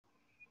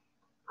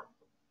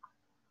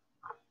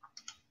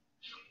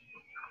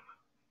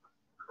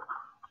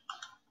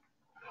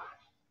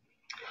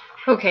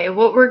Okay,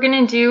 what we're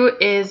going to do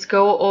is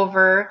go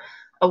over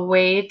a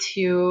way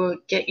to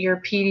get your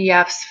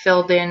PDFs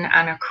filled in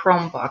on a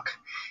Chromebook.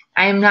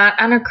 I am not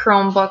on a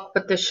Chromebook,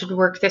 but this should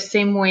work the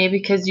same way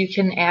because you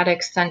can add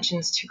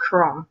extensions to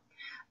Chrome.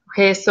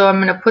 Okay, so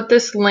I'm going to put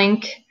this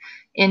link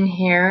in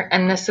here,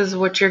 and this is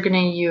what you're going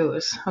to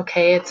use.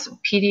 Okay, it's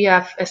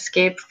PDF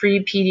Escape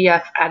Free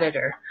PDF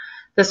Editor.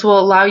 This will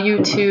allow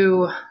you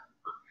to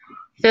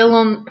fill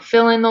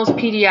in those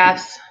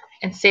PDFs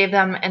and save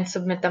them and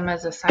submit them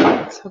as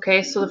assignments.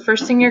 Okay, so the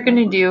first thing you're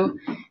going to do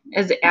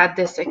is add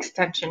this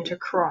extension to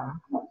Chrome.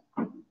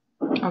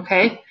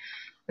 Okay,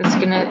 it's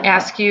going to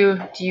ask you,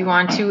 do you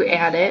want to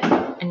add it?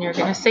 And you're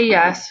going to say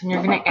yes, and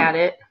you're going to add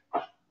it.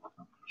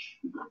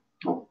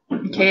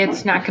 Okay,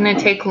 it's not going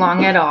to take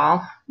long at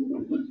all.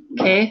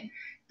 Okay,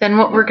 then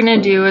what we're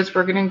going to do is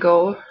we're going to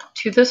go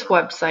to this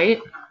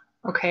website.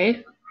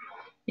 Okay,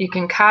 you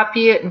can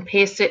copy it and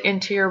paste it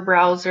into your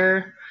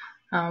browser,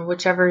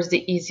 whichever is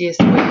the easiest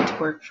way to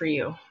work for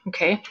you.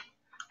 Okay,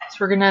 so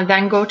we're going to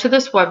then go to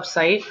this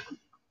website,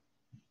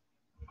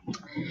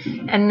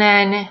 and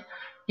then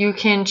you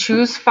can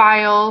choose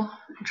file,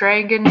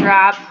 drag and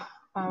drop,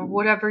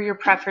 whatever your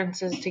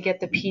preference is to get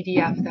the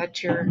PDF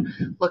that you're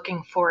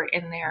looking for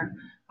in there.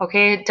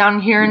 Okay,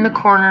 down here in the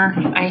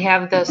corner, I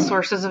have the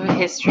Sources of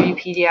History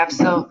PDF,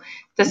 so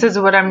this is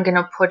what I'm going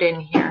to put in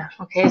here.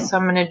 Okay, so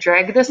I'm going to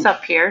drag this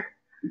up here.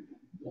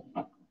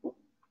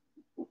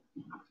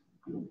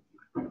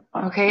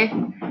 Okay,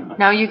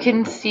 now you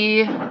can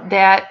see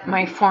that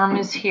my form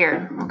is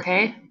here.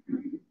 Okay,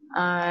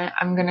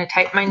 I'm going to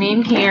type my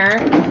name here.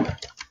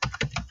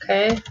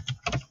 Okay,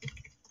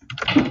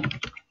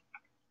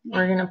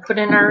 we're going to put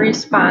in our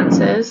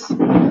responses.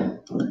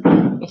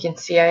 You can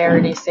see I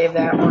already saved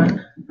that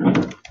one.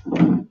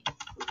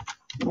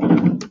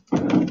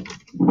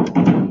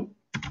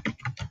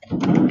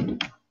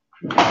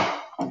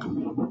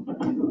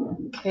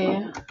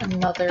 Okay,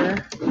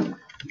 another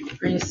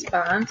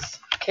response.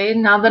 Okay,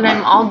 now that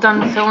I'm all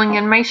done filling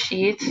in my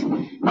sheet,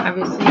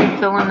 obviously you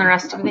fill in the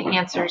rest of the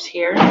answers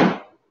here.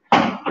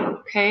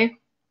 Okay,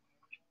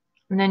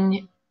 and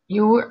then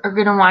you are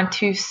going to want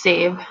to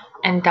save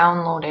and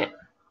download it.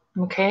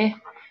 Okay,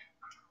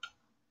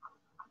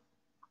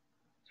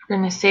 we're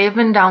going to save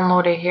and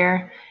download it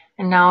here,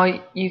 and now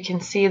you can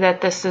see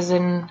that this is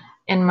in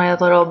my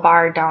little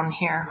bar down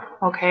here.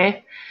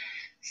 Okay,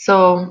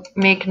 so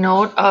make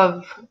note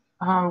of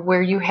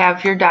where you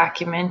have your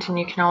document, and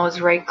you can always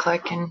right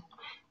click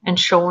and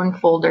show in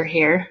folder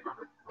here.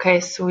 Okay,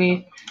 so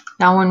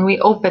now when we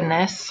open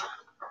this,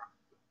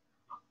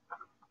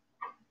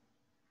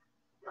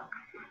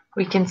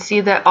 we can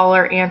see that all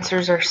our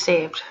answers are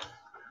saved.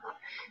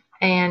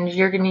 And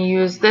you're going to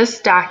use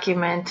this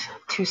document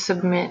to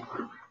submit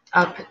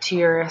up to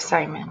your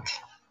assignment.